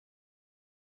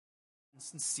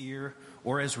sincere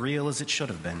or as real as it should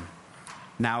have been.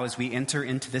 Now, as we enter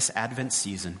into this Advent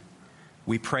season,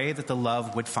 we pray that the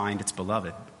love would find its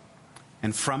beloved,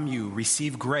 and from you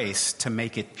receive grace to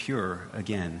make it pure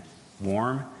again,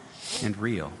 warm and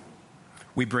real.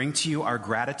 We bring to you our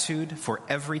gratitude for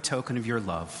every token of your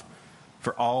love,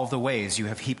 for all the ways you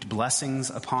have heaped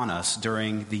blessings upon us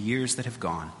during the years that have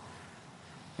gone.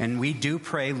 And we do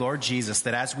pray, Lord Jesus,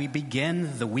 that as we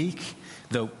begin the week,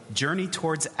 the journey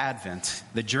towards Advent,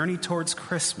 the journey towards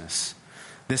Christmas,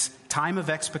 this time of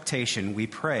expectation, we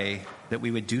pray that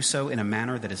we would do so in a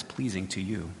manner that is pleasing to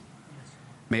you.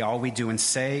 May all we do and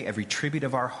say, every tribute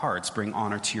of our hearts, bring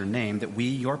honor to your name, that we,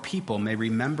 your people, may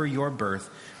remember your birth,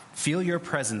 feel your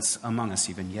presence among us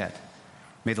even yet.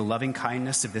 May the loving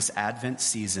kindness of this Advent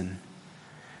season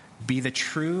be the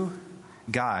true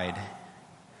guide.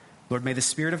 Lord, may the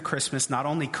spirit of Christmas not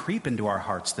only creep into our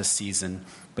hearts this season,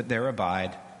 but there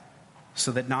abide,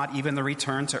 so that not even the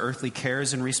return to earthly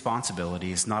cares and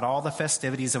responsibilities, not all the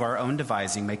festivities of our own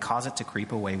devising may cause it to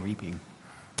creep away weeping.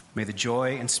 May the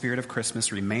joy and spirit of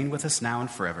Christmas remain with us now and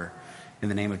forever. In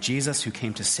the name of Jesus, who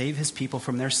came to save his people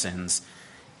from their sins,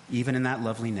 even in that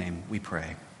lovely name we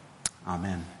pray.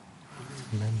 Amen.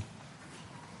 Amen.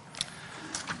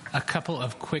 A couple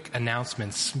of quick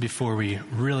announcements before we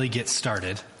really get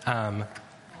started.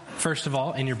 First of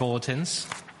all, in your bulletins,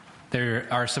 there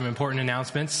are some important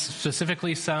announcements,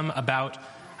 specifically some about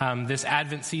this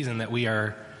Advent season that we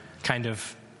are kind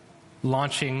of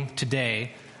launching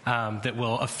today, that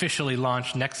will officially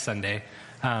launch next Sunday.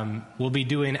 We'll be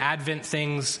doing Advent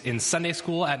things in Sunday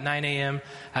school at 9 a.m.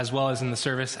 as well as in the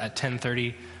service at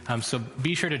 10:30. So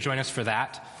be sure to join us for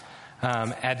that.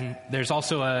 And there's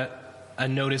also a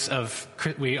notice of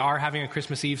we are having a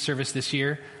Christmas Eve service this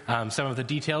year. Some of the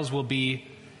details will be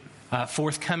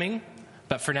forthcoming,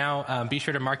 but for now, be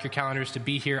sure to mark your calendars to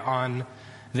be here on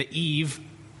the evening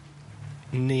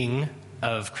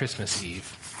of Christmas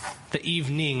Eve. The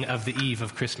evening of the eve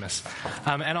of Christmas.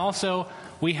 And also,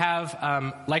 we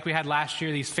have, like we had last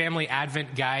year, these family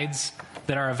Advent guides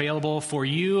that are available for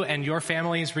you and your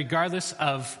families, regardless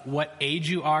of what age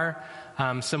you are.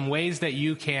 Some ways that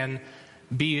you can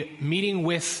be meeting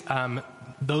with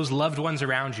those loved ones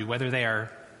around you, whether they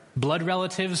are blood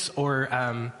relatives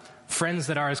or friends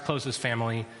that are as close as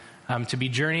family, to be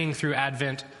journeying through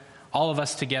Advent, all of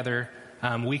us together,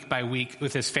 week by week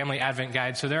with this family Advent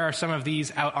guide. So there are some of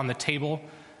these out on the table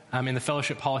in the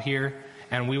fellowship hall here,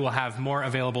 and we will have more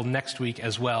available next week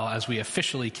as well as we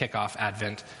officially kick off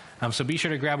Advent. So be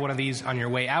sure to grab one of these on your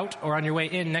way out or on your way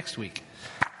in next week.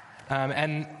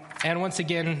 And once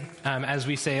again, as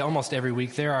we say almost every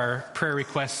week, there are prayer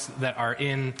requests that are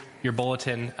in your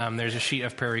bulletin. There's a sheet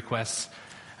of prayer requests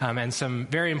and some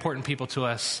very important people to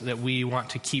us that we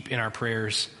want to keep in our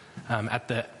prayers at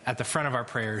the front of our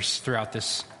prayers throughout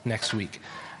this next week.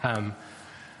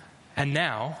 And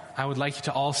now, I would like you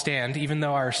to all stand. Even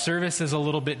though our service is a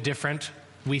little bit different,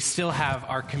 we still have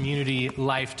our community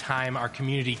life time, our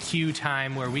community Q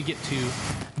time, where we get to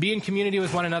be in community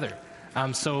with one another.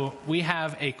 So we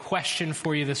have a question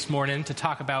for you this morning to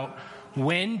talk about: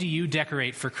 when do you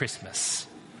decorate for Christmas?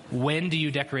 When do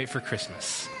you decorate for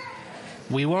Christmas?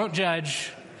 We won't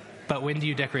judge, but when do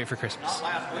you decorate for Christmas? Not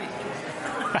last week.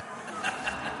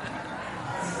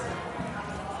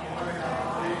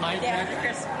 The day after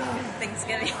Christmas,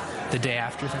 Thanksgiving. The day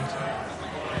after Thanksgiving?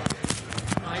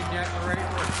 I decorate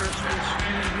for Christmas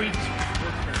 2 weeks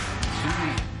before Christmas. 2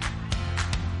 weeks.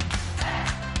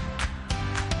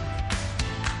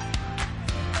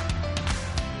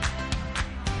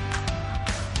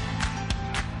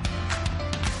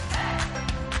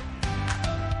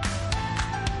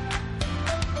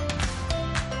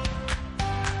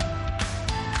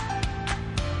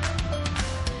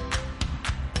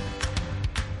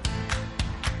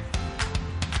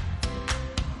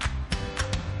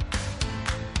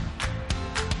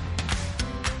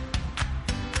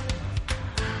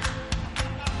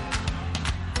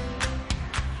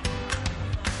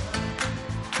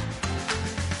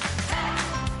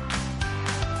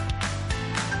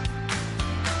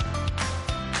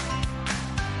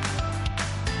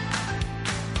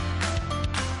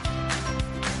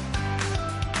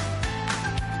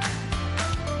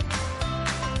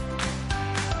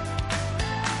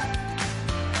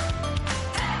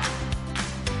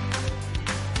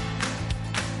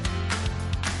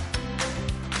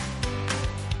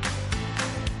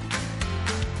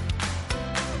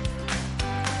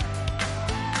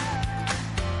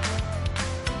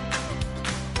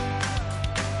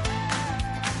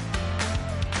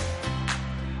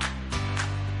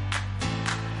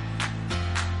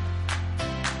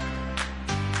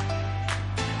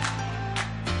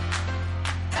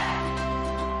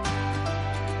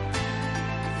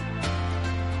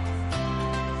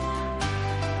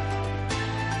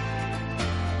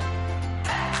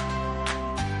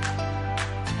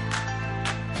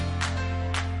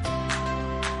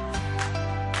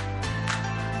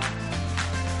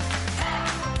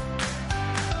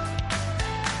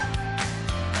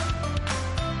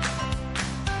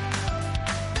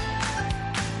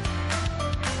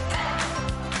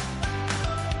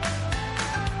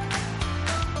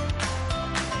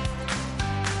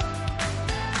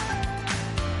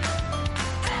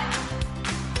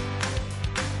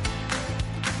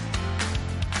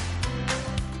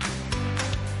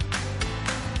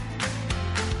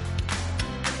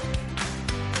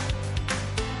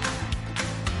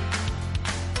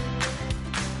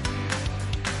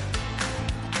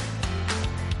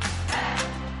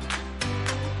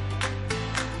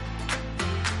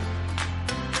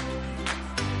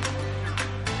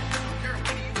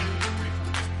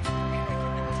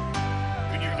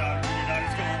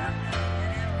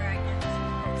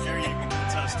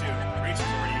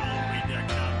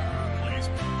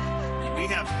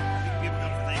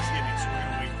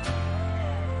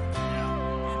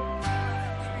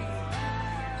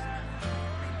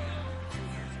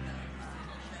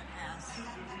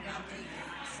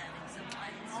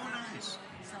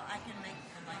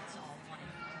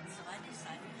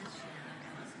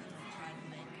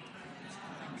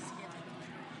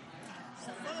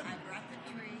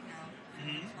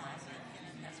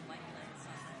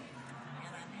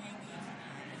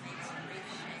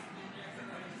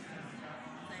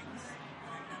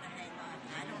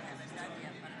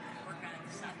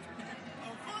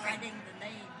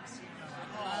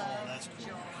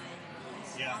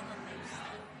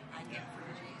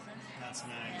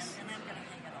 That's nice. And I'm going to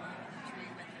hang it all over the tree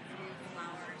with a few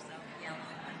flowers of yellow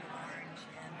and orange.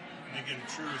 Make it a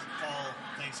true fall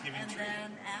Thanksgiving And tree.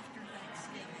 then after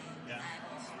Thanksgiving, Yeah. I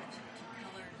will switch it to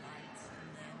colored lights.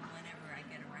 And then whenever I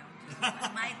get around to it, I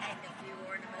might hang a few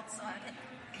ornaments on it.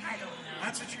 I don't know.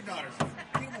 That's what your daughter's doing.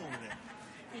 Come over there.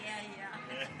 Yeah.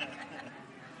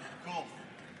 Cool.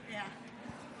 Yeah.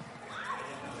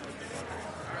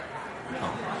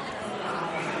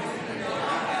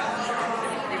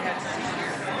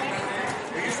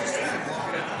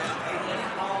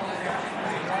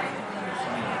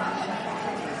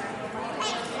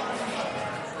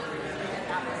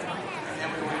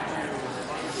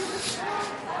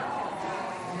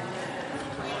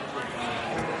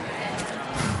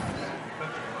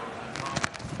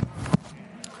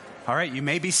 All right, you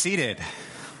may be seated.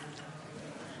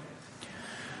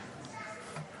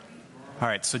 All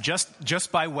right, so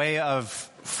just by way of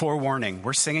forewarning,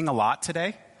 we're singing a lot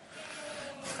today.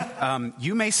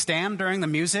 You may stand during the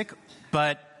music,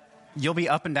 but you'll be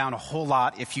up and down a whole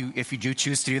lot if you do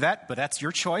choose to do that, but that's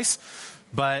your choice.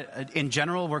 But in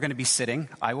general, we're going to be sitting.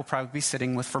 I will probably be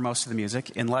sitting for most of the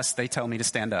music, unless they tell me to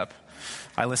stand up.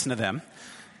 I listen to them.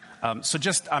 I'm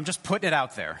just putting it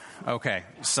out there. Okay,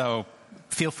 so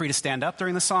feel free to stand up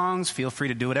during the songs. Feel free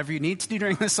to do whatever you need to do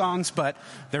during the songs, but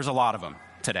there's a lot of them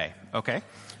today, okay?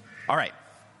 All right.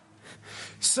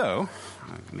 So,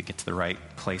 let me get to the right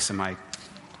place in my...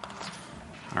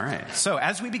 All right. So,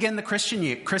 as we begin the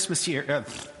Christmas year...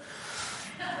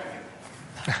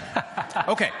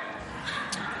 Okay.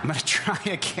 I'm going to try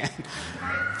again.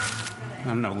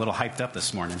 I'm a little hyped up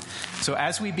this morning. So,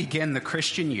 as we begin the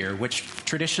Christian year, which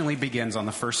traditionally begins on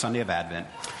the first Sunday of Advent,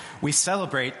 we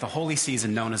celebrate the holy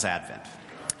season known as Advent.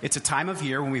 It's a time of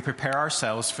year when we prepare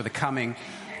ourselves for the coming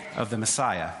of the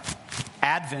Messiah.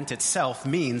 Advent itself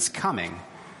means coming.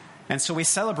 And so we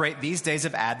celebrate these days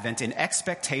of Advent in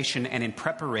expectation and in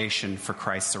preparation for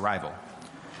Christ's arrival.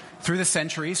 Through the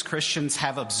centuries, Christians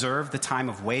have observed the time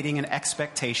of waiting and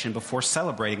expectation before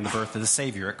celebrating the birth of the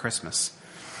Savior at Christmas.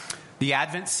 The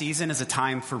Advent season is a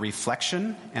time for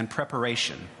reflection and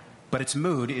preparation, but its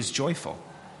mood is joyful.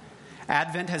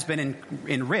 Advent has been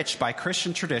enriched by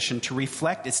Christian tradition to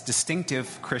reflect its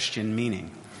distinctive Christian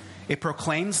meaning. It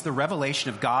proclaims the revelation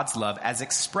of God's love as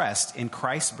expressed in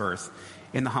Christ's birth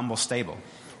in the humble stable,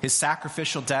 his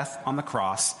sacrificial death on the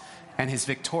cross, and his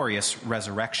victorious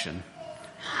resurrection.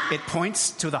 It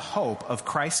points to the hope of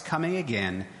Christ coming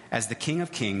again as the King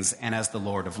of Kings and as the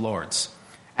Lord of Lords.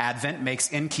 Advent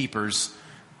makes innkeepers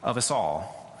of us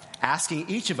all, asking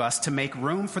each of us to make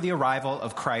room for the arrival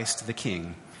of Christ the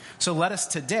King. So let us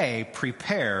today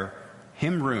prepare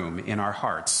him room in our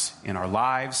hearts, in our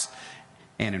lives,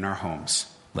 and in our homes.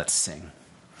 Let's sing.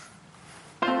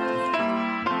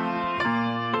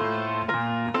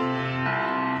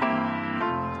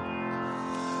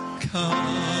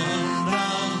 Come.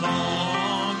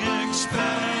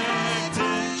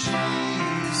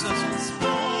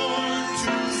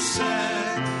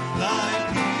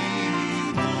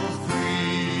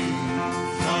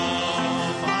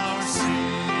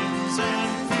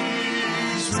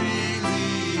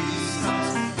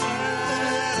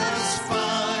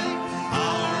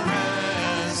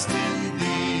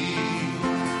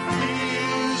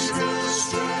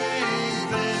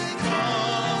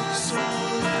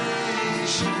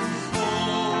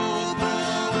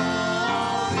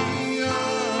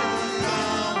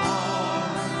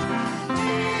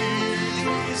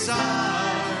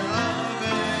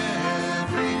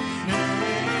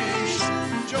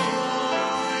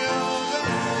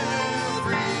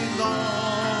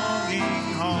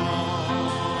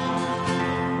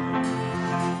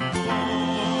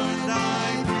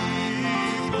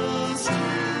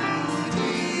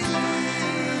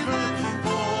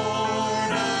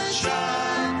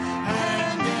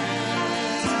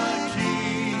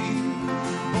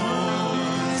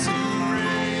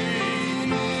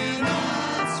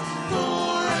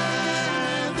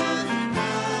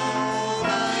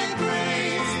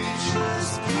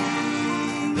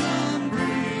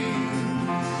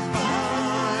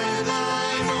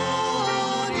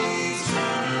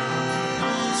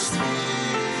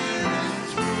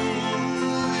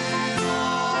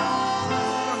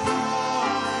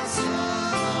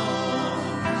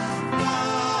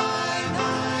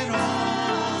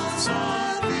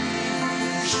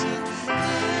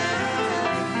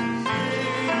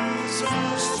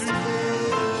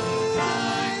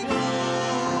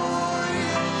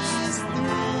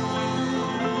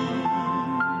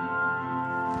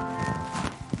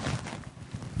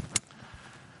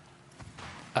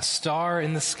 A star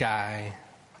in the sky,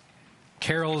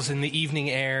 carols in the evening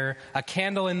air, a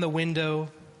candle in the window,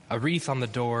 a wreath on the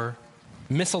door,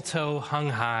 mistletoe hung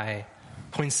high,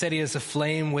 poinsettias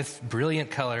aflame with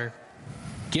brilliant color,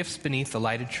 gifts beneath the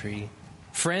lighted tree,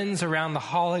 friends around the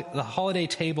holiday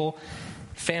table,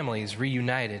 families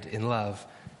reunited in love,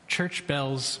 church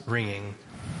bells ringing.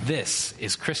 This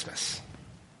is Christmas.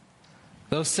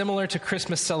 Though similar to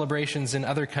Christmas celebrations in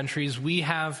other countries, we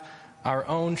have our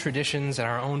own traditions and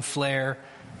our own flair,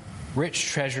 rich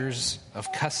treasures of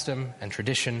custom and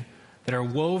tradition that are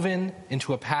woven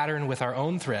into a pattern with our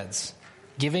own threads,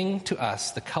 giving to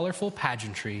us the colorful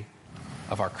pageantry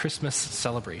of our Christmas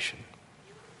celebration.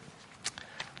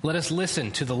 Let us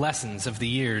listen to the lessons of the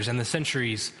years and the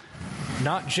centuries,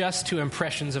 not just to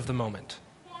impressions of the moment.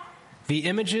 The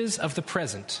images of the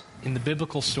present in the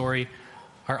biblical story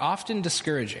are often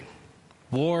discouraging.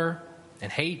 War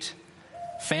and hate,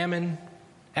 famine,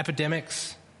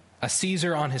 epidemics, a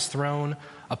Caesar on his throne,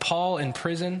 a Paul in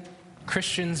prison,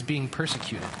 Christians being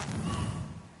persecuted.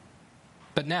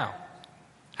 But now,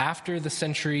 after the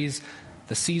centuries,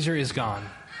 the Caesar is gone.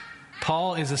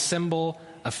 Paul is a symbol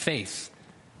of faith,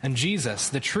 and Jesus,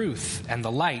 the truth and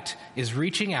the light, is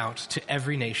reaching out to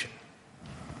every nation.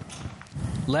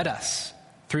 Let us,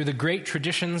 through the great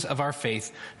traditions of our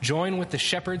faith, join with the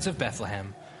shepherds of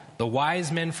Bethlehem, the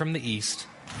wise men from the east,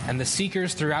 and the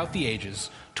seekers throughout the ages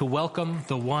to welcome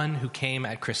the one who came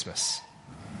at Christmas.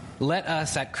 Let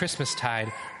us at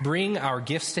Christmastide bring our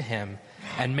gifts to him,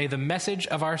 and may the message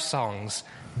of our songs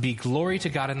be glory to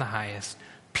God in the highest,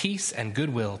 peace and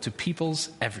goodwill to peoples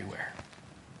everywhere.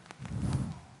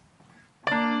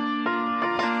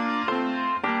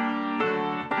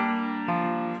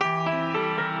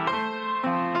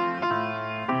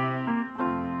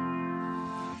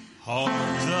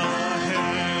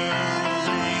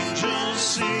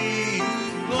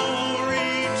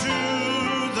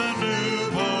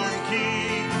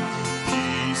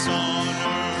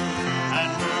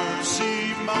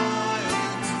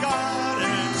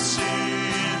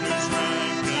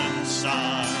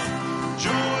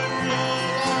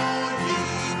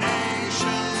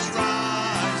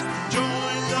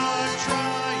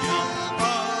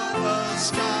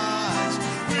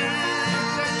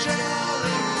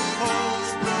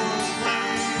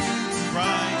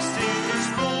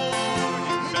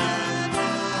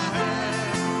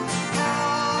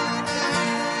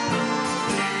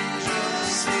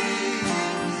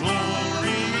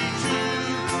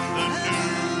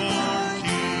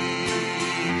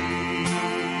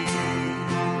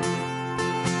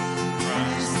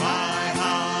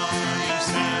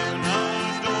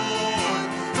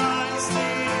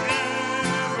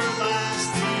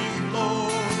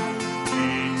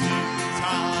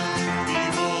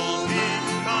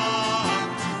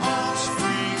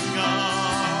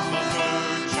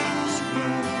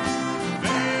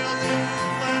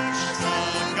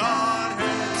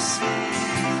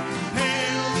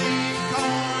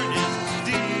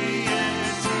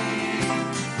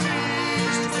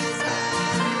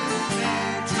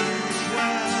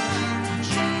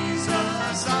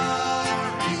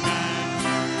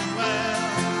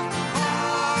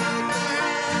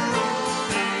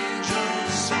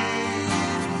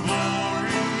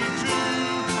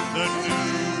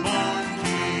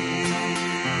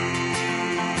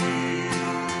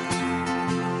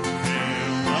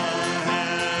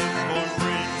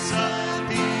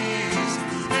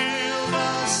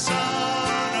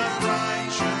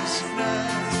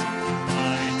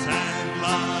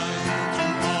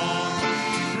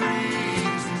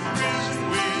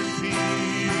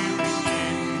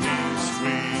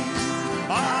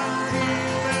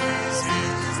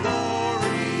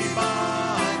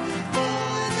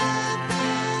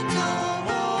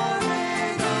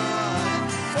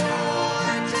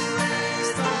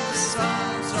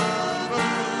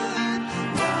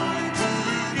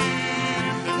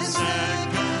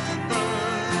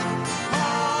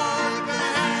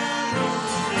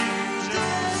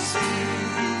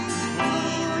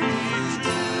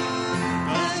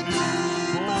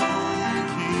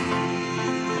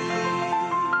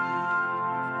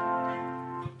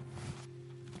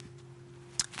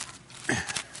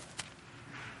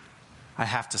 I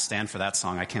have to stand for that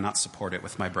song. I cannot support it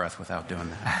with my breath without doing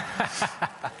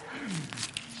that.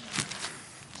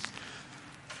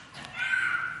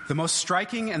 The most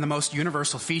striking and the most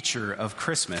universal feature of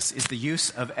Christmas is the use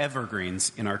of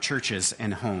evergreens in our churches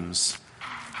and homes.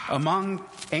 Among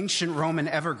ancient Roman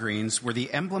evergreens were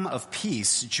the emblem of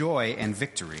peace, joy, and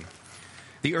victory.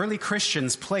 The early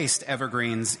Christians placed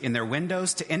evergreens in their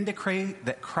windows to indicate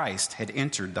that Christ had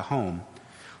entered the home.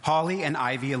 Holly and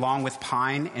ivy, along with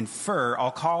pine and fir,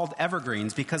 all called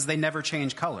evergreens because they never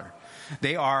change color.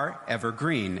 They are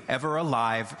evergreen, ever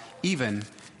alive, even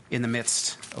in the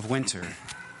midst of winter.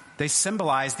 They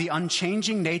symbolize the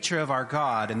unchanging nature of our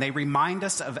God, and they remind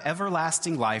us of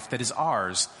everlasting life that is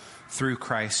ours through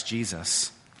Christ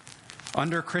Jesus.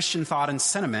 Under Christian thought and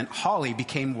sentiment, holly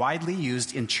became widely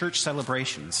used in church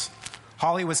celebrations.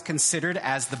 Holly was considered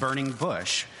as the burning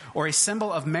bush, or a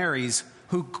symbol of Mary's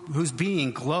whose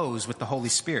being glows with the Holy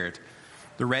Spirit.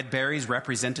 The red berries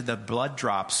represented the blood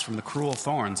drops from the cruel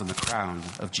thorns on the crown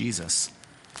of Jesus.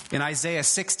 In Isaiah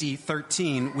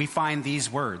 60:13, we find these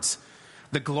words: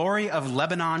 "The glory of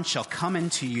Lebanon shall come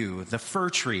into you, the fir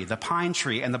tree, the pine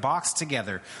tree, and the box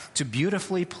together to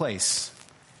beautify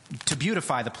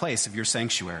the place of your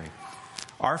sanctuary."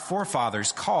 Our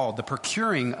forefathers called the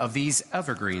procuring of these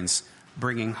evergreens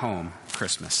bringing home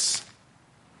Christmas.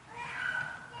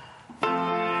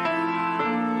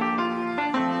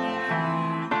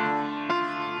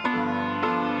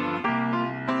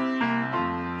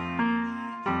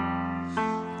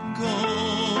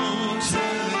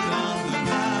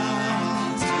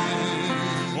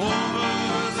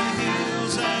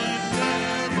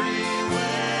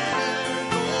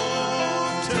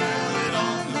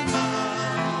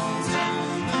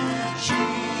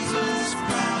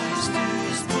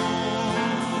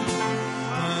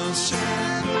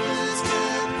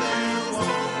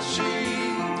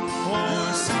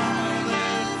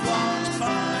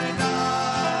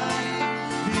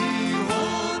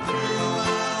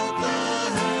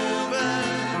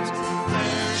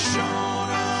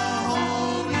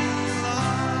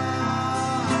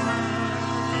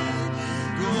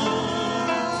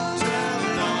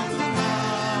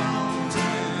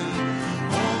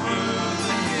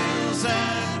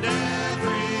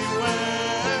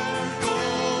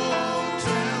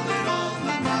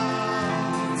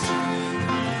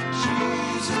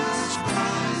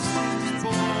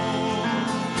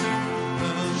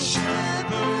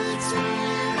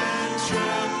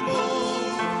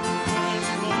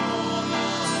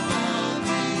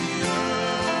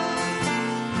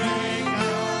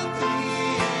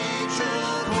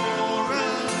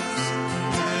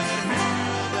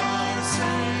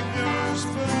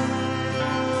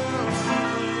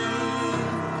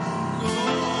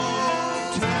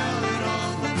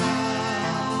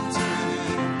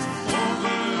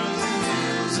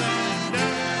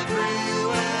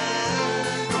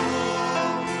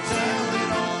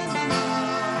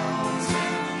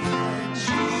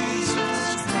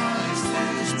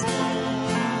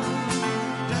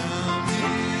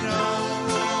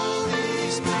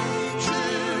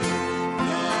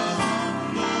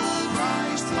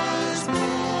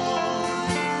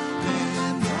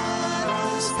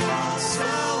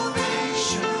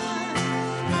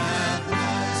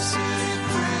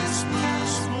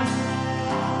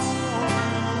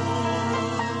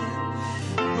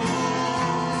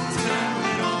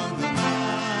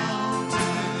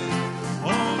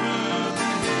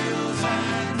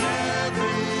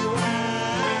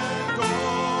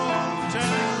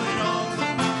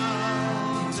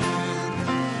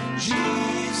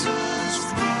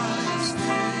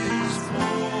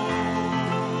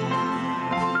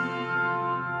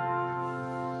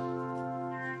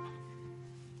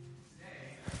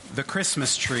 The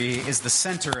Christmas tree is the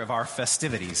center of our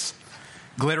festivities.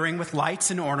 Glittering with lights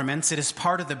and ornaments, it is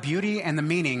part of the beauty and the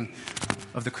meaning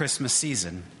of the Christmas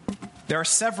season. There are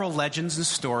several legends and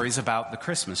stories about the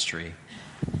Christmas tree.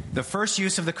 The first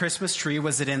use of the Christmas tree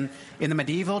was in the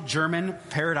medieval German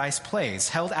paradise plays,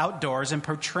 held outdoors and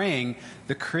portraying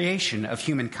the creation of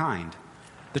humankind.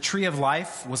 The tree of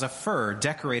life was a fir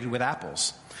decorated with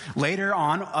apples. Later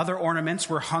on, other ornaments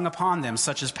were hung upon them,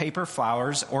 such as paper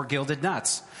flowers or gilded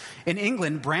nuts. In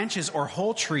England, branches or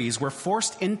whole trees were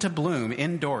forced into bloom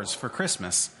indoors for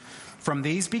Christmas. From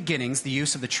these beginnings, the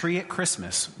use of the tree at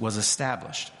Christmas was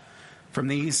established.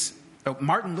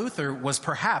 Martin Luther was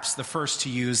perhaps the first to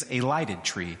use a lighted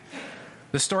tree.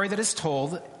 The story that is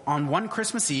told: on one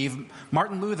Christmas Eve,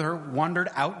 Martin Luther wandered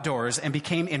outdoors and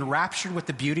became enraptured with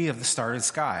the beauty of the starry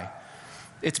sky.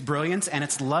 Its brilliance and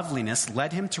its loveliness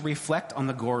led him to reflect on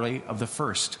the glory of the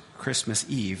first Christmas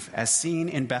Eve, as seen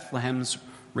in Bethlehem's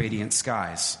radiant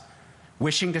skies.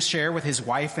 Wishing to share with his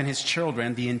wife and his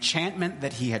children the enchantment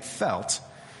that he had felt,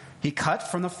 he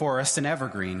cut from the forest an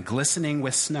evergreen glistening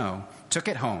with snow, took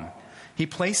it home. He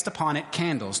placed upon it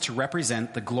candles to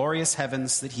represent the glorious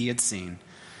heavens that he had seen.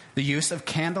 The use of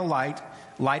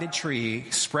lighted tree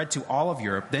spread to all of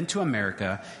Europe, then to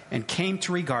America, and came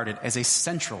to regard it as a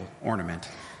central ornament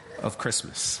of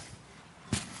Christmas.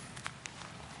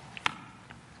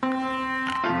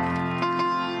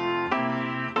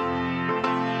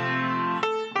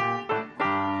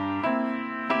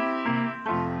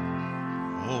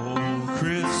 Oh,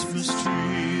 Christmas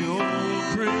tree,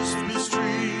 Christmas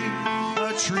tree,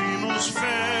 a tree most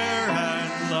fair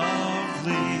and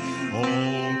lovely. Oh,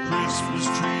 Christmas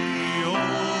tree,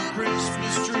 oh,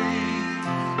 Christmas tree,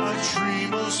 a tree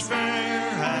most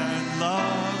fair and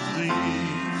lovely.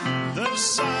 The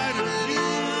sight of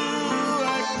you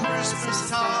at Christmas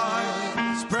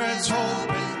time spreads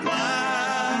hope and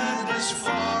gladness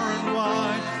far and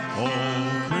wide.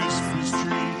 Oh, Christmas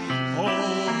tree,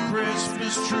 oh,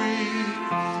 Christmas tree,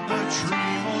 a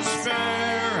tree most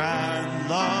fair and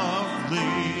lovely.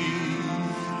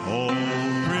 Oh,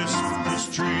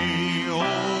 Christmas tree,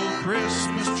 oh,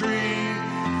 Christmas tree,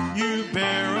 you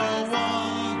bear a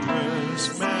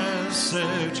wondrous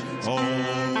message. Oh,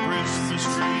 Christmas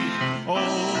tree,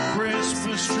 oh,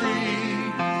 Christmas tree,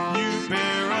 you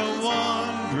bear a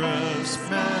wondrous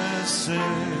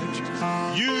message.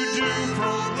 You do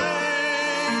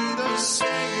proclaim the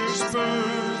Savior's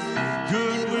birth,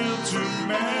 goodwill to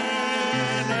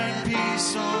man and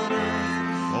peace on earth.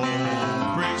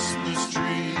 Oh, Christmas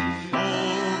tree,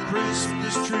 oh,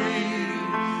 Christmas tree,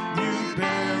 you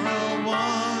bear a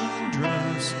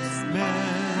wondrous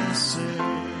message.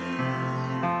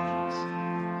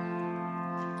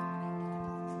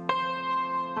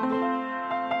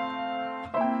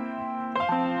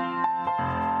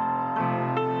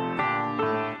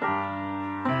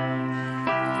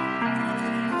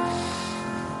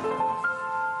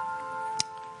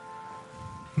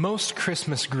 Most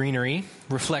Christmas greenery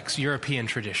reflects European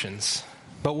traditions,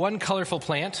 but one colorful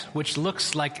plant, which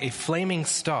looks like a flaming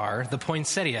star, the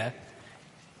poinsettia,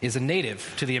 is a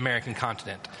native to the American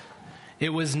continent. It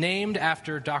was named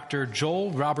after Dr.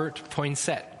 Joel Robert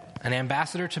Poinsett, an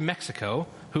ambassador to Mexico,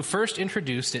 who first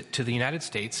introduced it to the United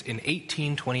States in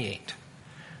 1828.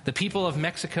 The people of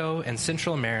Mexico and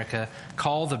Central America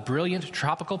call the brilliant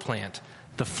tropical plant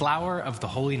the flower of the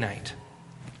holy night.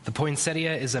 The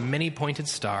poinsettia is a many-pointed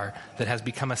star that has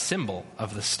become a symbol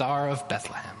of the Star of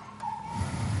Bethlehem.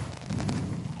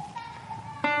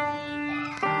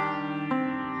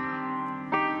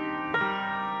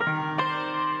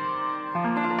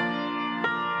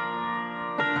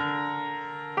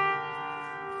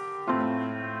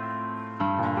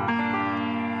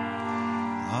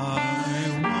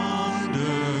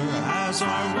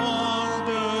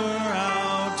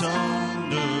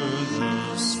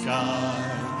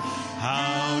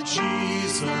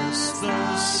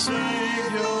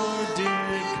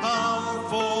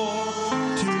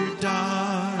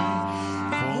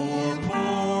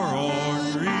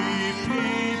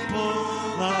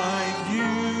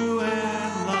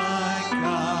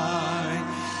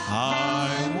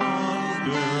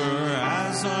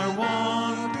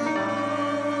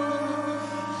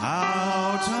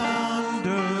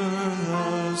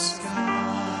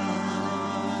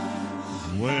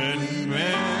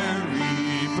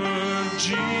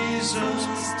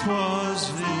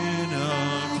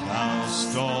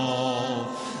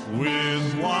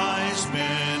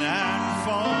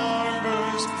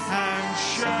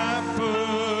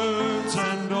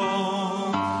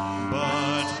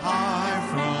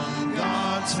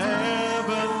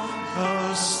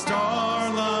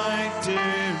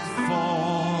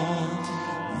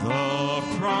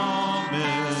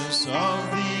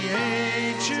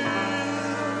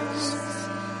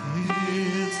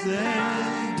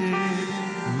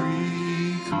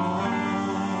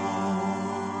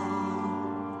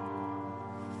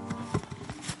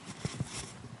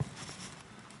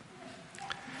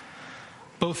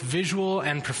 Both visual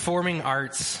and performing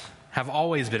arts have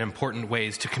always been important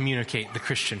ways to communicate the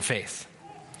Christian faith.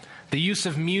 The use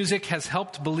of music has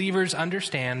helped believers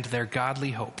understand their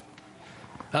godly hope.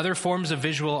 Other forms of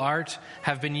visual art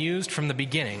have been used from the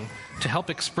beginning to help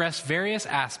express various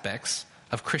aspects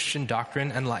of Christian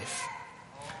doctrine and life.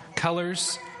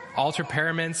 Colors, altar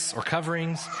paraments or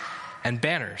coverings, and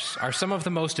banners are some of the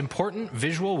most important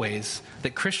visual ways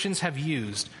that Christians have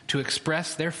used to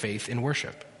express their faith in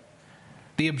worship.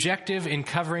 The objective in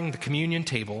covering the communion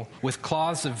table with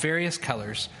cloths of various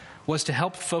colors was to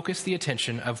help focus the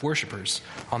attention of worshipers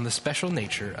on the special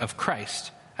nature of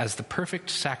Christ as the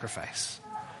perfect sacrifice.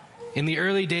 In the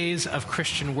early days of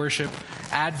Christian worship,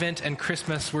 Advent and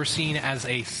Christmas were seen as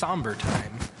a somber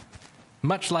time,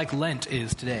 much like Lent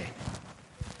is today.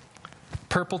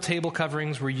 Purple table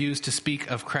coverings were used to speak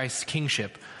of Christ's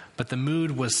kingship, but the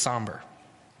mood was somber.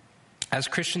 As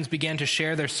Christians began to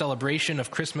share their celebration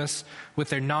of Christmas with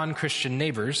their non-Christian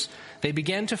neighbors, they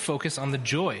began to focus on the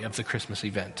joy of the Christmas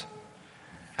event.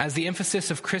 As the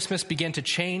emphasis of Christmas began to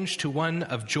change to one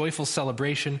of joyful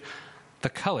celebration, the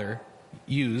color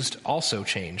used also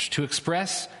changed to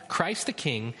express Christ the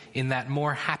King in that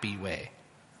more happy way.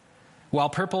 While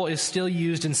purple is still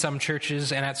used in some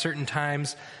churches and at certain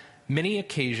times, many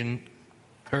Christian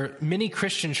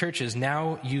churches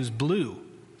now use blue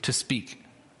to speak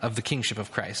of the kingship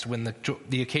of Christ when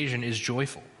the occasion is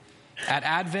joyful. At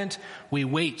Advent, we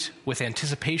wait with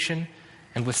anticipation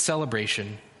and with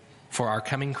celebration for our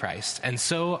coming Christ, and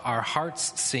so our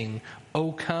hearts sing,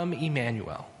 "O come,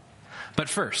 Emmanuel." But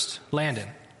first, Landon,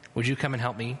 would you come and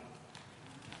help me?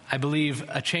 I believe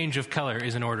a change of color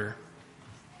is in order.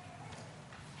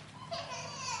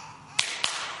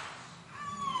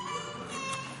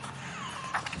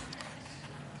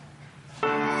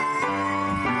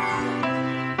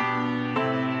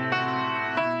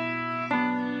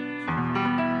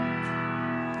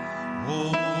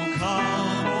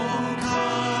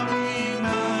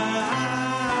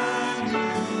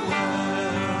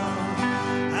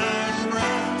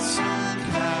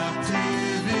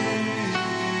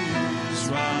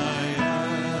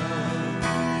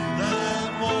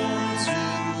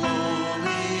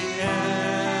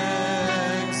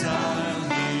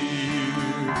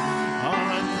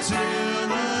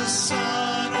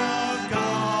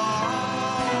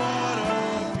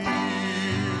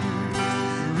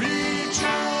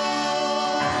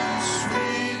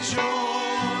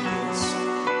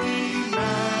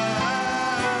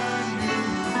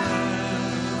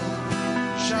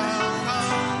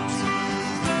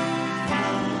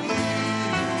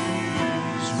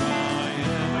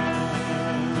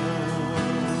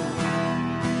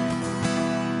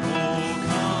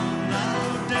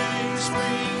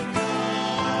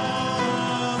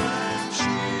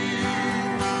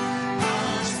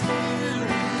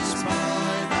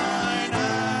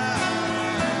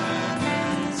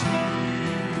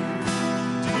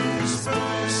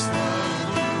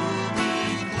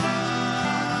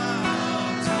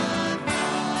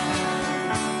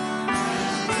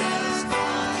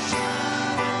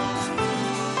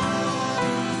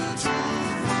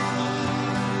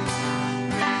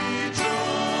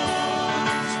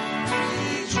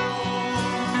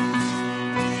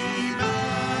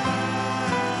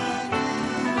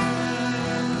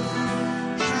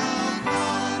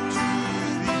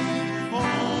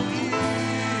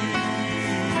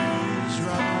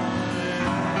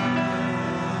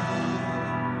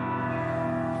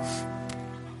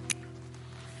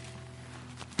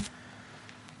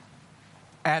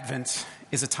 Advent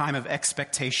is a time of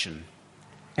expectation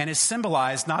and is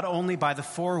symbolized not only by the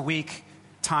 4-week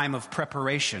time of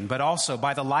preparation, but also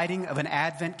by the lighting of an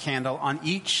Advent candle on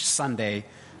each Sunday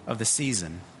of the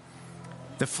season.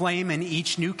 The flame in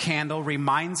each new candle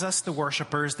reminds us, the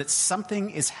worshipers, that something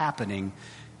is happening,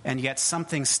 and yet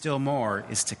something still more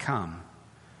is to come.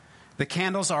 The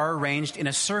candles are arranged in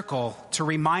a circle to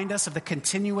remind us of the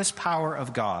continuous power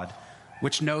of God,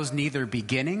 which knows neither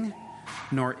beginning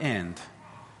nor end.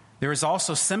 There is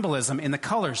also symbolism in the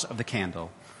colors of the candle.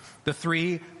 The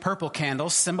 3 purple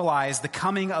candles symbolize the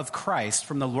coming of Christ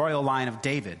from the royal line of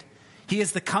David. He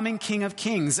is the coming King of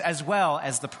Kings as well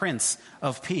as the Prince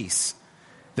of Peace.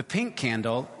 The pink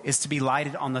candle is to be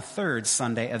lighted on the 3rd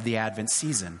Sunday of the Advent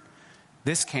season.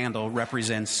 This candle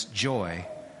represents joy.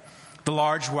 The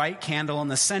large white candle in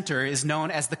the center is known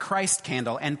as the Christ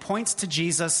candle and points to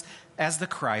Jesus as the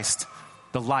Christ,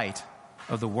 the light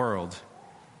of the world.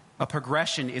 A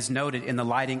progression is noted in the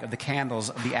lighting of the candles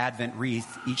of the Advent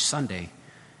wreath each Sunday.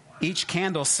 Each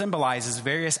candle symbolizes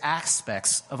various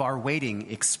aspects of our waiting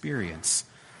experience.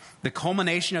 The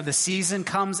culmination of the season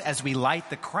comes as we light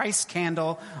the Christ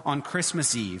candle on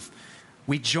Christmas Eve.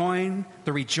 We join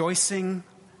the rejoicing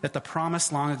that the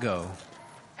promise long ago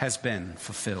has been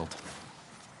fulfilled.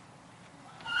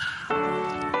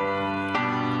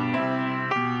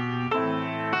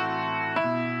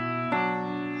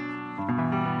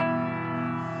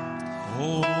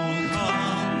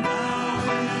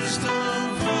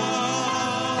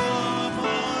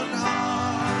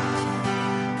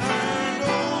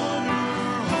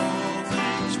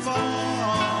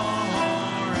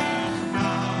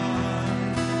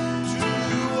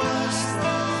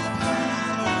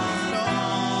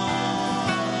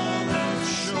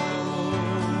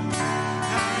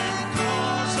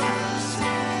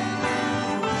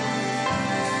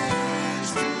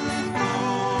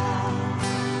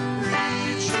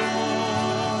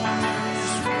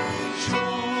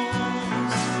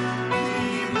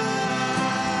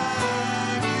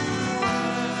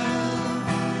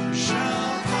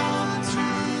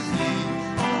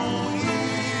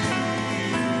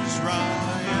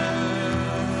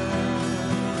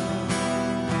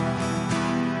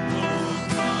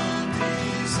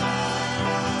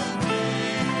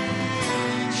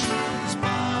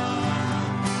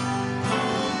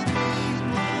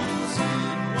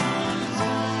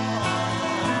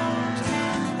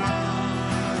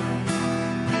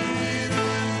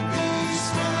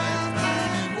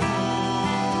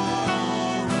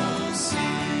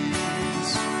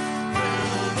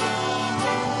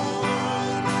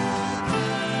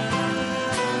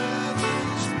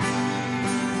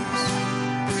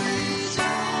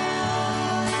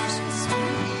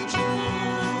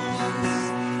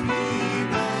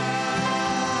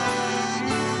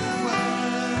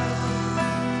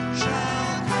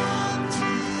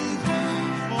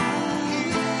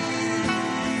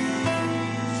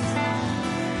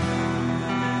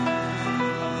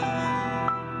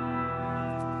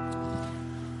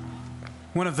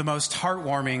 One of the most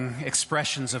heartwarming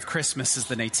expressions of Christmas is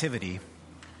the Nativity.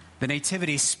 The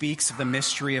Nativity speaks of the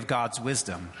mystery of God's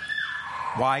wisdom,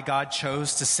 why God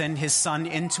chose to send his Son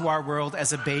into our world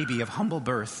as a baby of humble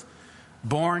birth,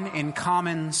 born in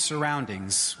common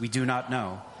surroundings we do not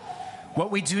know. What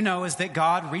we do know is that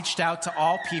God reached out to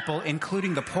all people,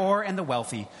 including the poor and the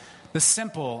wealthy, the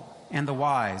simple and the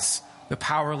wise, the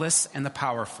powerless and the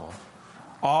powerful.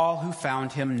 All who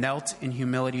found him knelt in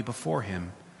humility before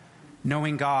him.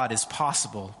 Knowing God is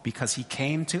possible because he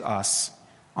came to us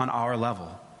on our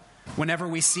level. Whenever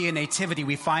we see a nativity,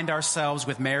 we find ourselves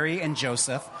with Mary and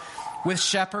Joseph, with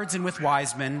shepherds and with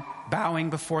wise men bowing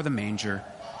before the manger,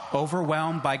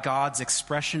 overwhelmed by God's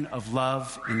expression of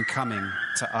love in coming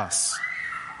to us.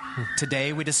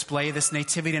 Today, we display this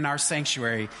nativity in our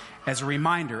sanctuary as a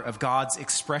reminder of God's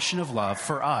expression of love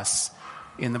for us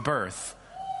in the birth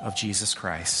of Jesus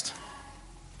Christ.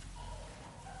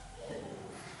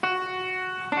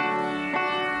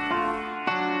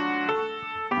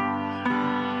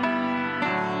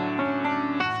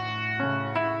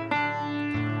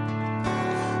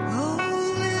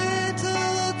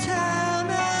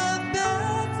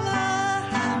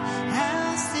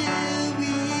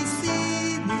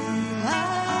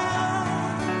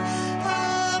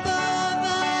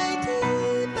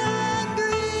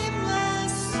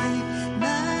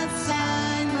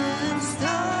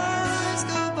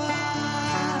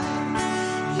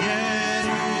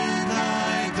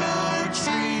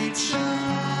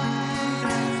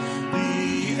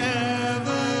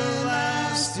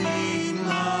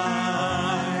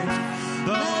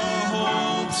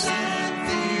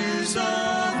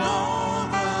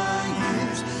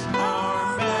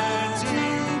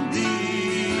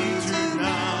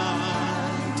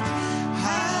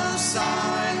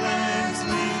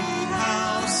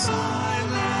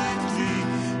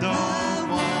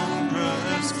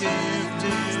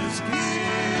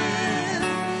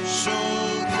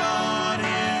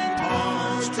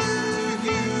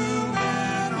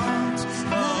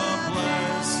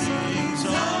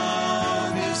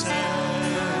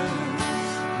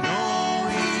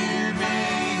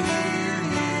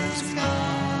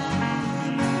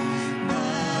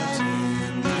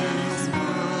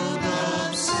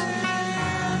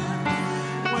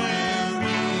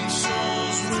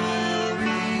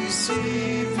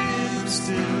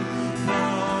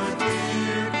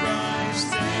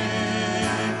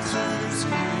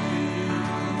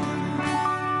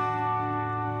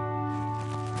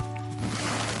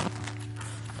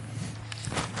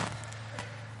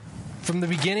 From the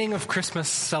beginning of Christmas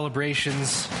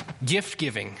celebrations, gift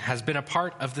giving has been a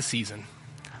part of the season.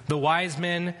 The wise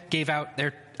men gave out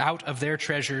of their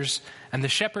treasures, and the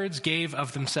shepherds gave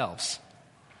of themselves.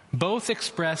 Both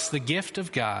express the gift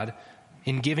of God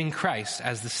in giving Christ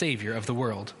as the Savior of the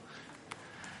world.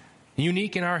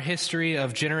 Unique in our history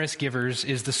of generous givers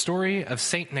is the story of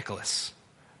St. Nicholas,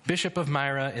 Bishop of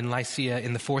Myra in Lycia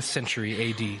in the 4th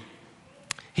century AD.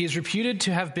 He is reputed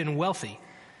to have been wealthy,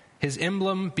 his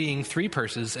emblem being 3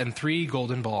 purses and 3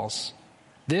 golden balls.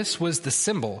 This was the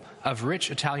symbol of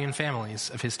rich Italian families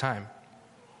of his time.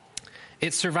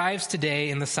 It survives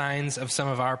today in the signs of some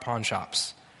of our pawn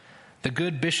shops. The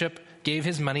good bishop gave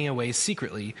his money away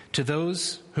secretly to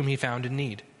those whom he found in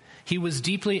need. He was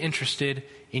deeply interested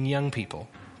in young people,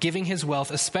 giving his wealth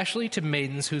especially to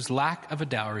maidens whose lack of a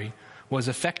dowry was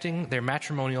affecting their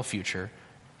matrimonial future,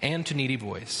 and to needy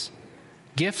boys.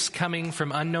 Gifts coming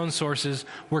from unknown sources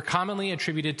were commonly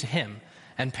attributed to him,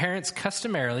 and parents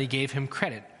customarily gave him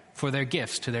credit for their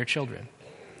gifts to their children.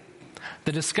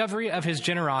 The discovery of his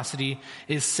generosity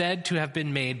is said to have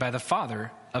been made by the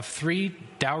father of 3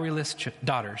 doweryless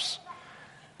daughters.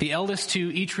 The eldest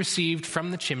 2 each received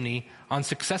from the chimney on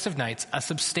successive nights a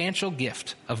substantial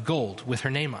gift of gold with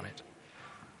her name on it.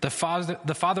 The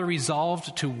father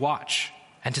resolved to watch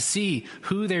and to see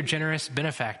who their generous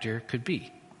benefactor could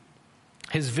be.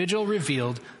 His vigil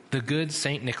revealed the good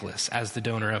St. Nicholas as the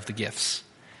donor of the gifts.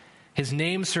 His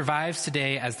name survives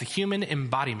today as the human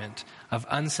embodiment of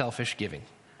unselfish giving.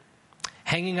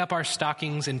 Hanging up our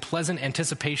stockings in pleasant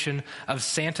anticipation of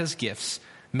Santa's gifts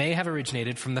may have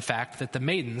originated from the fact that the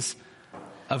maidens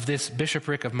of this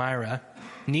bishopric of Myra,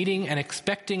 needing and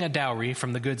expecting a dowry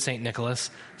from the good St. Nicholas,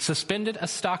 suspended a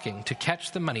stocking to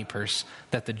catch the money purse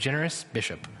that the generous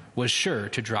bishop was sure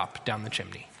to drop down the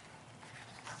chimney.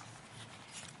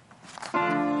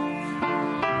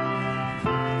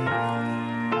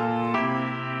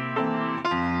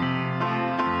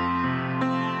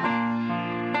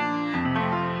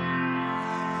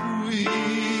 We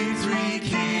 3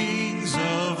 kings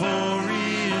of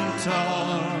Orient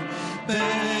are,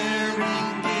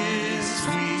 bearing gifts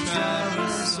we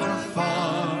traverse afar.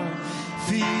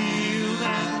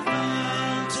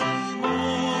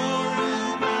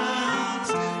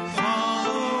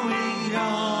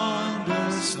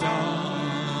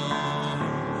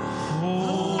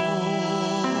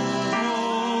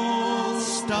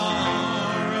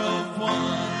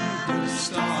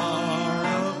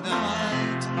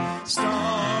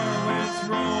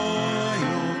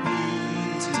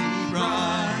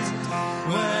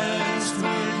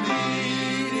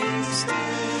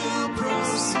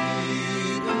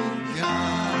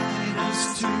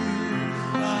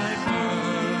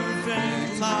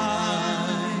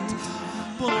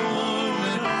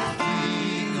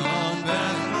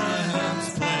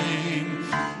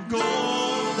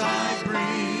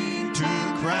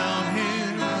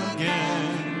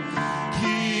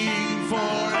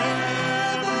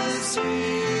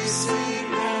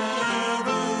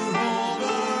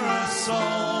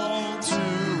 salt to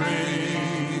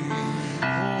rain.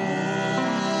 Oh,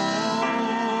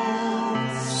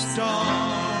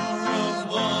 star of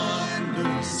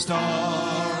wonder,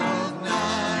 star of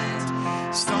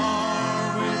night,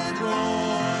 star with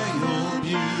royal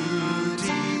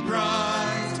beauty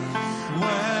bright,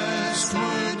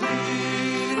 westward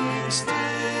leading,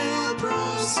 still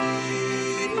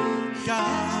proceeding,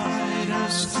 guide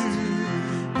us to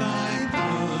thy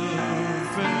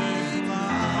perfect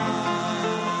light.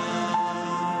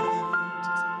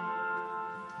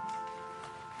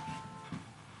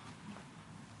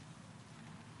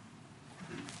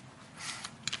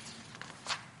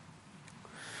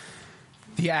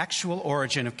 The actual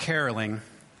origin of caroling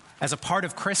as a part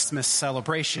of Christmas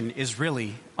celebration is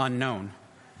really unknown.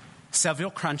 Several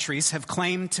countries have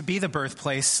claimed to be the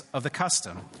birthplace of the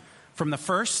custom. From the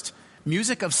first,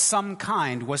 music of some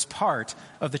kind was part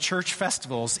of the church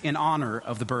festivals in honor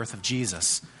of the birth of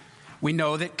Jesus. We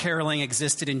know that caroling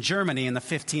existed in Germany in the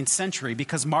 15th century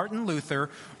because Martin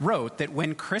Luther wrote that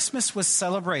when Christmas was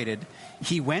celebrated,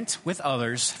 he went with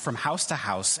others from house to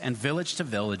house and village to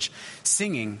village,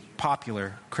 singing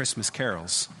popular Christmas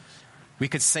carols. We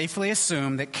could safely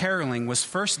assume that caroling was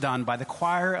first done by the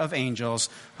choir of angels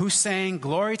who sang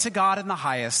glory to God in the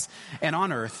highest, and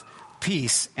on earth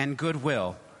peace and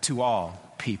goodwill to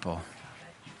all people.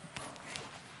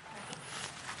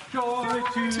 Joy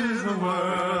to the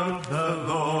world, the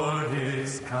Lord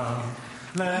is come.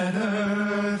 Let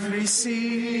earth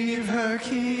Receive her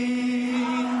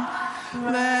King.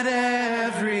 Let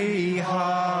every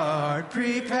heart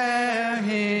prepare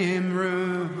him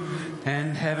room.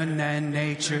 And heaven and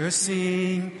nature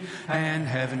sing. And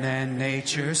heaven and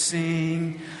nature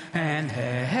sing. And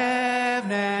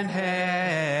heaven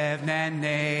and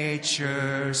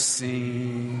nature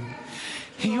sing.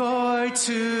 Joy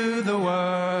to the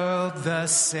world, the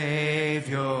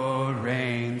Savior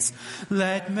reigns.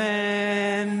 Let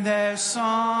men their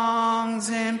songs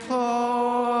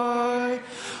employ,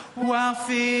 while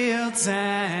fields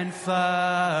and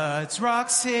floods,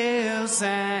 rocks, hills,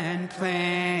 and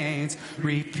plains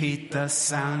repeat the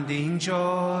sounding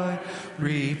joy,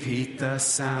 repeat the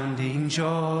sounding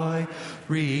joy,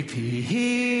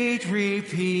 repeat,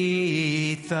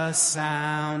 repeat the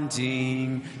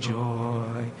sounding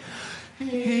joy.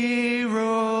 He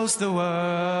rules the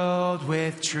world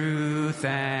with truth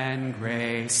and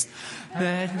grace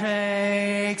that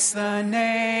makes the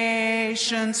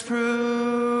nations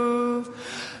prove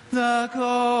the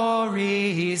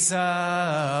glories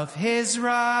of his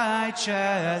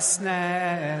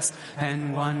righteousness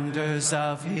and wonders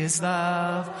of his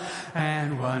love,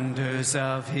 and wonders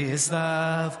of his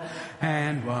love,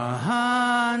 and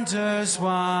wonders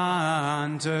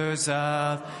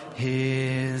of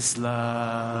his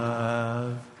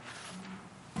love.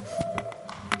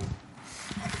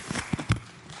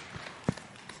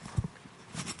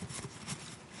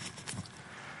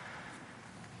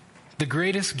 The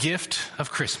greatest gift of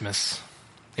Christmas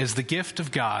is the gift of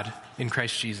God in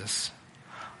Christ Jesus.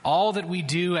 All that we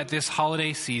do at this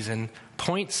holiday season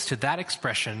points to that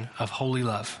expression of holy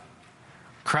love.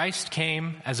 Christ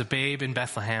came as a babe in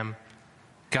Bethlehem,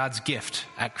 God's gift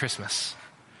at Christmas.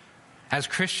 As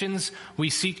Christians,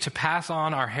 we seek to pass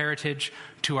on our heritage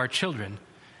to our children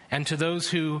and to those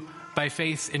who, by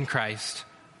faith in Christ,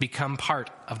 become part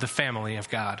of the family of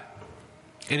God.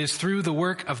 It is through the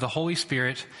work of the Holy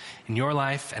Spirit in your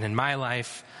life and in my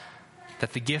life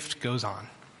that the gift goes on.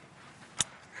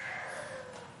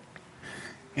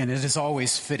 And it is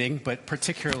always fitting, but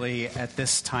particularly at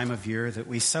this time of year, that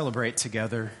we celebrate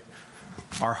together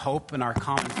our hope and our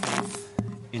common faith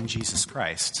in Jesus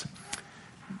Christ.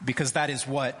 Because that is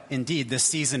what, indeed, this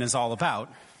season is all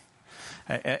about.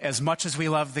 As much as we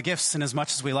love the gifts and as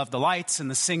much as we love the lights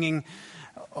and the singing,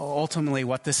 ultimately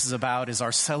what this is about is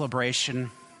our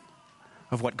celebration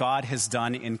of what God has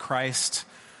done in Christ,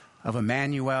 of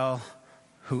Emmanuel,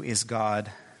 who is God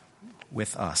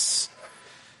with us.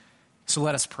 So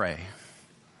let us pray.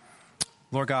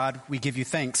 Lord God, we give you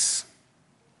thanks.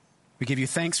 We give you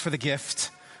thanks for the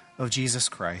gift of Jesus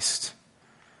Christ.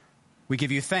 We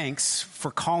give you thanks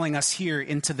for calling us here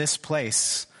into this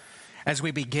place as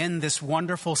we begin this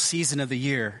wonderful season of the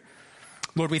year.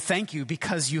 Lord, we thank you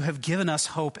because you have given us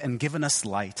hope and given us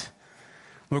light.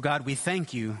 Lord God, we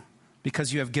thank you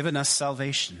because you have given us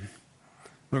salvation.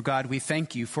 Lord God, we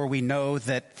thank you for we know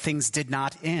that things did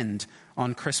not end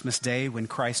on Christmas Day when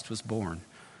Christ was born.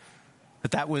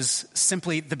 That was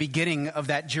simply the beginning of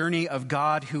that journey of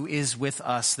God who is with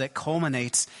us that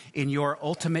culminates in your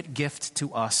ultimate gift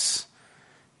to us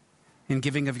in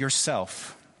giving of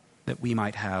yourself that we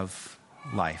might have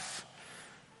life.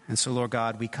 And so, Lord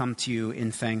God, we come to you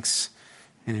in thanks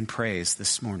and in praise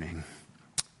this morning.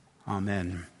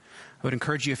 Amen. I would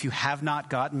encourage you, if you have not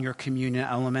gotten your communion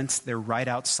elements, they're right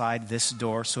outside this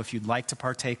door. So if you'd like to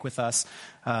partake with us,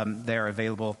 they're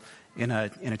available in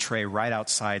a tray right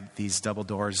outside these double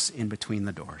doors in between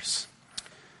the doors.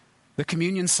 The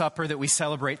communion supper that we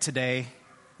celebrate today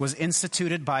was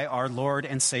instituted by our Lord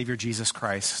and Savior Jesus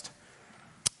Christ.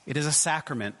 It is a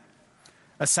sacrament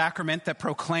that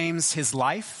proclaims his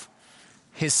life,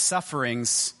 his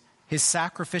sufferings, his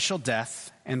sacrificial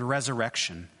death and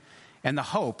resurrection, and the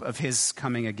hope of his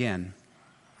coming again.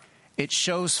 It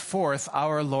shows forth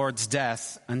our Lord's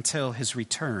death until his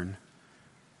return.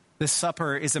 This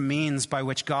supper is a means by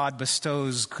which God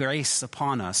bestows grace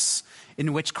upon us,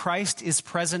 in which Christ is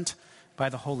present by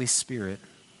the Holy Spirit.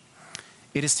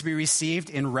 It is to be received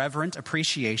in reverent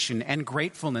appreciation and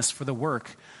gratefulness for the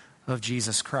work of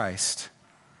Jesus Christ.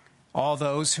 All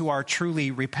those who are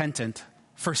truly repentant,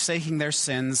 forsaking their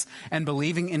sins, and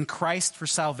believing in Christ for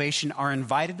salvation are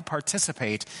invited to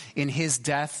participate in his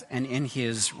death and in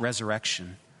his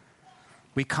resurrection.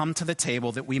 We come to the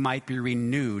table that we might be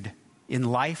renewed in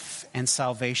life and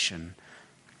salvation,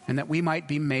 and that we might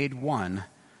be made one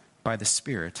by the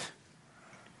Spirit.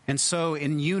 And so,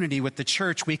 in unity with the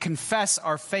church, we confess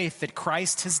our faith that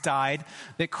Christ has died,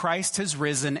 that Christ has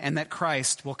risen, and that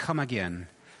Christ will come again.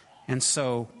 And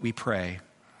so we pray.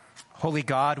 Holy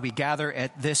God, we gather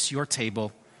at this, your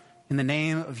table, in the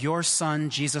name of your Son,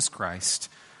 Jesus Christ,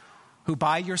 who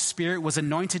by your Spirit was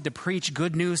anointed to preach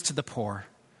good news to the poor,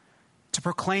 to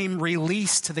proclaim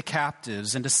release to the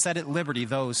captives, and to set at liberty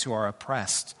those who are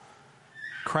oppressed.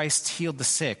 Christ healed the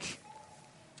sick.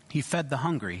 He fed the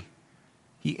hungry.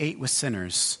 He ate with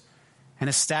sinners and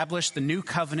established the new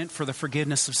covenant for the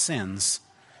forgiveness of sins.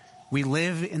 We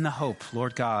live in the hope,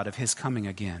 Lord God, of his coming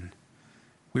again.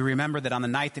 We remember that on the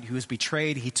night that he was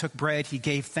betrayed, he took bread, he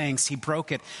gave thanks, he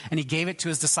broke it, and he gave it to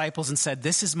his disciples and said,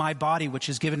 "This is my body which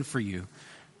is given for you.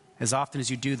 As often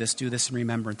as you do this in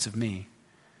remembrance of me."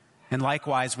 And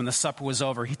likewise, when the supper was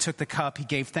over, he took the cup, he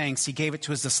gave thanks, he gave it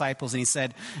to his disciples, and he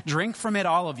said, "Drink from it,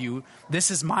 all of you.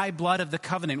 This is my blood of the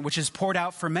covenant, which is poured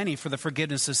out for many for the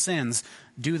forgiveness of sins.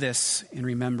 Do this in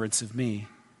remembrance of me."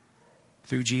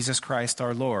 Through Jesus Christ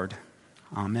our Lord.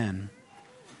 Amen.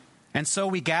 And so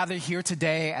we gather here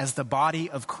today as the body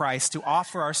of Christ to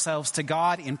offer ourselves to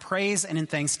God in praise and in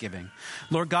thanksgiving.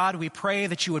 Lord God, we pray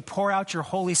that you would pour out your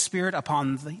Holy Spirit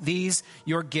upon these,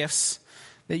 your gifts,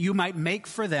 that you might make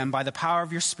for them by the power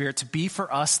of your Spirit to be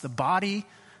for us the body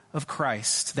of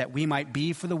Christ, that we might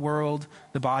be for the world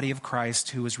the body of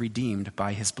Christ who was redeemed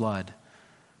by his blood.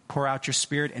 Pour out your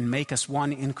Spirit and make us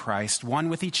one in Christ, one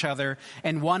with each other,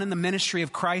 and one in the ministry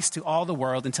of Christ to all the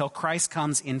world until Christ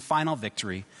comes in final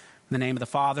victory. In the name of the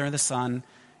Father, and the Son,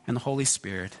 and the Holy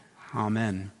Spirit.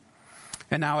 Amen.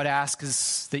 And now I'd ask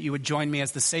is that you would join me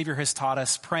as the Savior has taught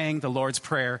us, praying the Lord's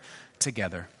Prayer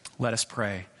together. Let us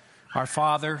pray. Our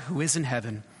Father, who is in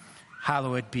heaven,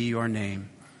 hallowed be your name.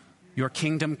 Your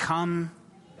kingdom come,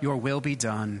 your will be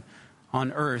done,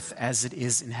 on earth as it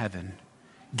is in heaven.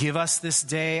 Give us this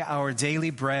day our daily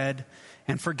bread,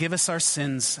 and forgive us our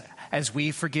sins as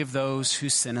we forgive those who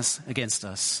sin against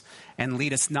us. And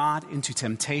lead us not into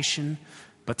temptation,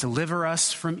 but deliver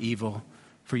us from evil.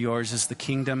 For yours is the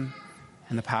kingdom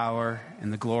and the power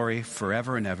and the glory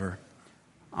forever and ever.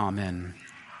 Amen.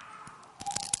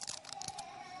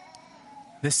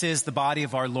 This is the body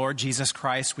of our Lord Jesus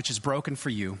Christ, which is broken for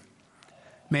you.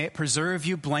 May it preserve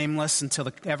you blameless until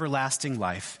the everlasting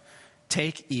life.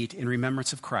 Take, eat in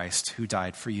remembrance of Christ, who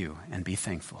died for you, and be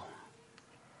thankful.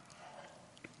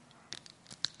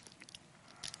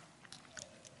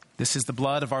 This is the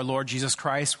blood of our Lord Jesus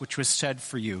Christ, which was shed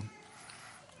for you.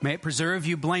 May it preserve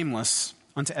you blameless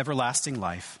unto everlasting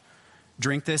life.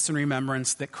 Drink this in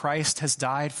remembrance that Christ has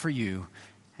died for you,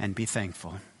 and be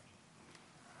thankful.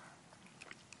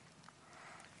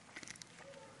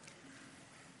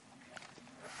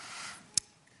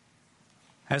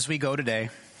 As we go today,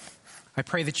 I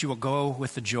pray that you will go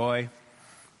with the joy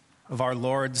of our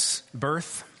Lord's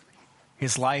birth,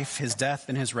 his life, his death,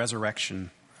 and his resurrection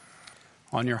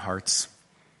on your hearts.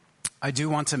 I do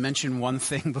want to mention one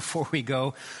thing before we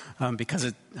go,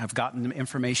 because I've gotten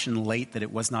information late that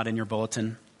it was not in your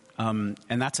bulletin, and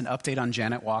that's an update on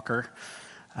Janet Walker.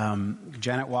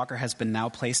 Janet Walker has been now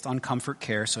placed on comfort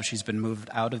care, so she's been moved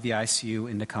out of the ICU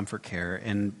into comfort care,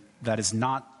 and that is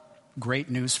not great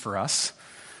news for us,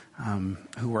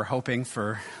 who were hoping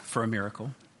for a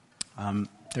miracle.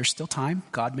 There's still time.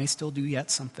 God may still do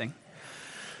yet something.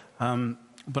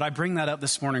 But I bring that up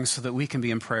this morning so that we can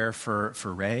be in prayer for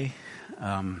Ray,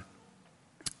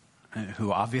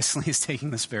 who obviously is taking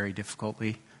this very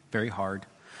difficultly, very hard.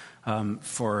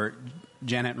 for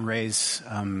Janet and Ray's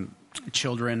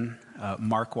children,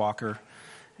 Mark Walker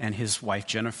and his wife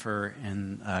Jennifer,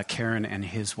 and Karen and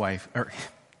his wife, or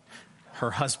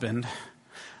her husband,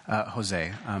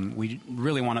 Jose. We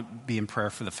really want to be in prayer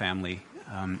for the family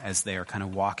as they are kind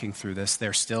of walking through this.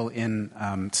 They're still in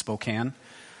Spokane,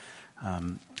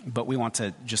 but we want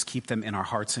to just keep them in our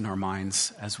hearts and our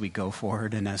minds as we go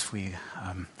forward and as we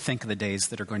think of the days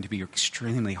that are going to be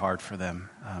extremely hard for them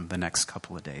the next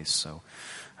couple of days.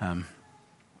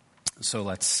 So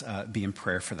let's be in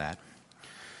prayer for that.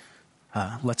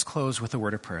 Let's close with a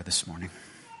word of prayer this morning.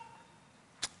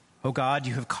 O God,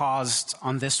 you have caused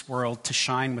on this world to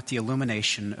shine with the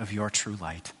illumination of your true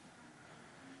light.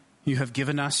 You have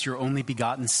given us your only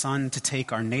begotten Son to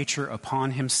take our nature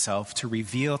upon himself, to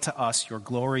reveal to us your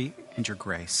glory and your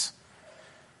grace.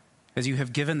 As you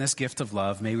have given this gift of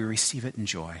love, may we receive it in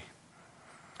joy.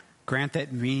 Grant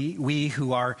that we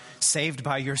who are saved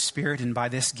by your Spirit and by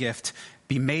this gift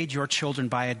be made your children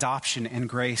by adoption and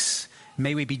grace.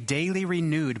 May we be daily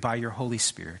renewed by your Holy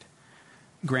Spirit.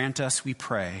 Grant us, we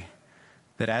pray,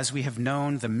 that as we have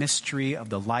known the mystery of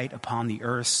the light upon the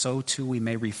earth, so too we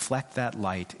may reflect that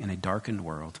light in a darkened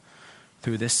world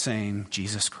through this same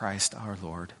Jesus Christ our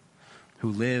Lord,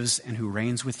 who lives and who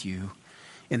reigns with you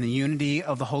in the unity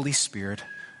of the Holy Spirit,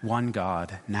 one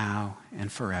God, now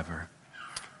and forever.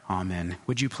 Amen.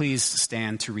 Would you please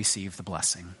stand to receive the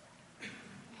blessing?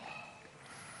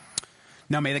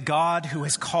 Now may the God who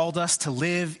has called us to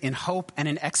live in hope and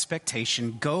in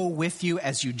expectation go with you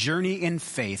as you journey in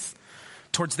faith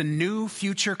towards the new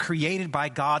future created by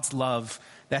God's love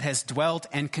that has dwelt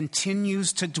and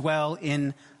continues to dwell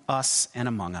in us and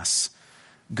among us.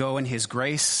 Go in his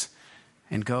grace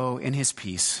and go in his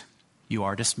peace. You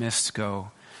are dismissed.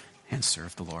 Go and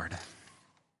serve the Lord.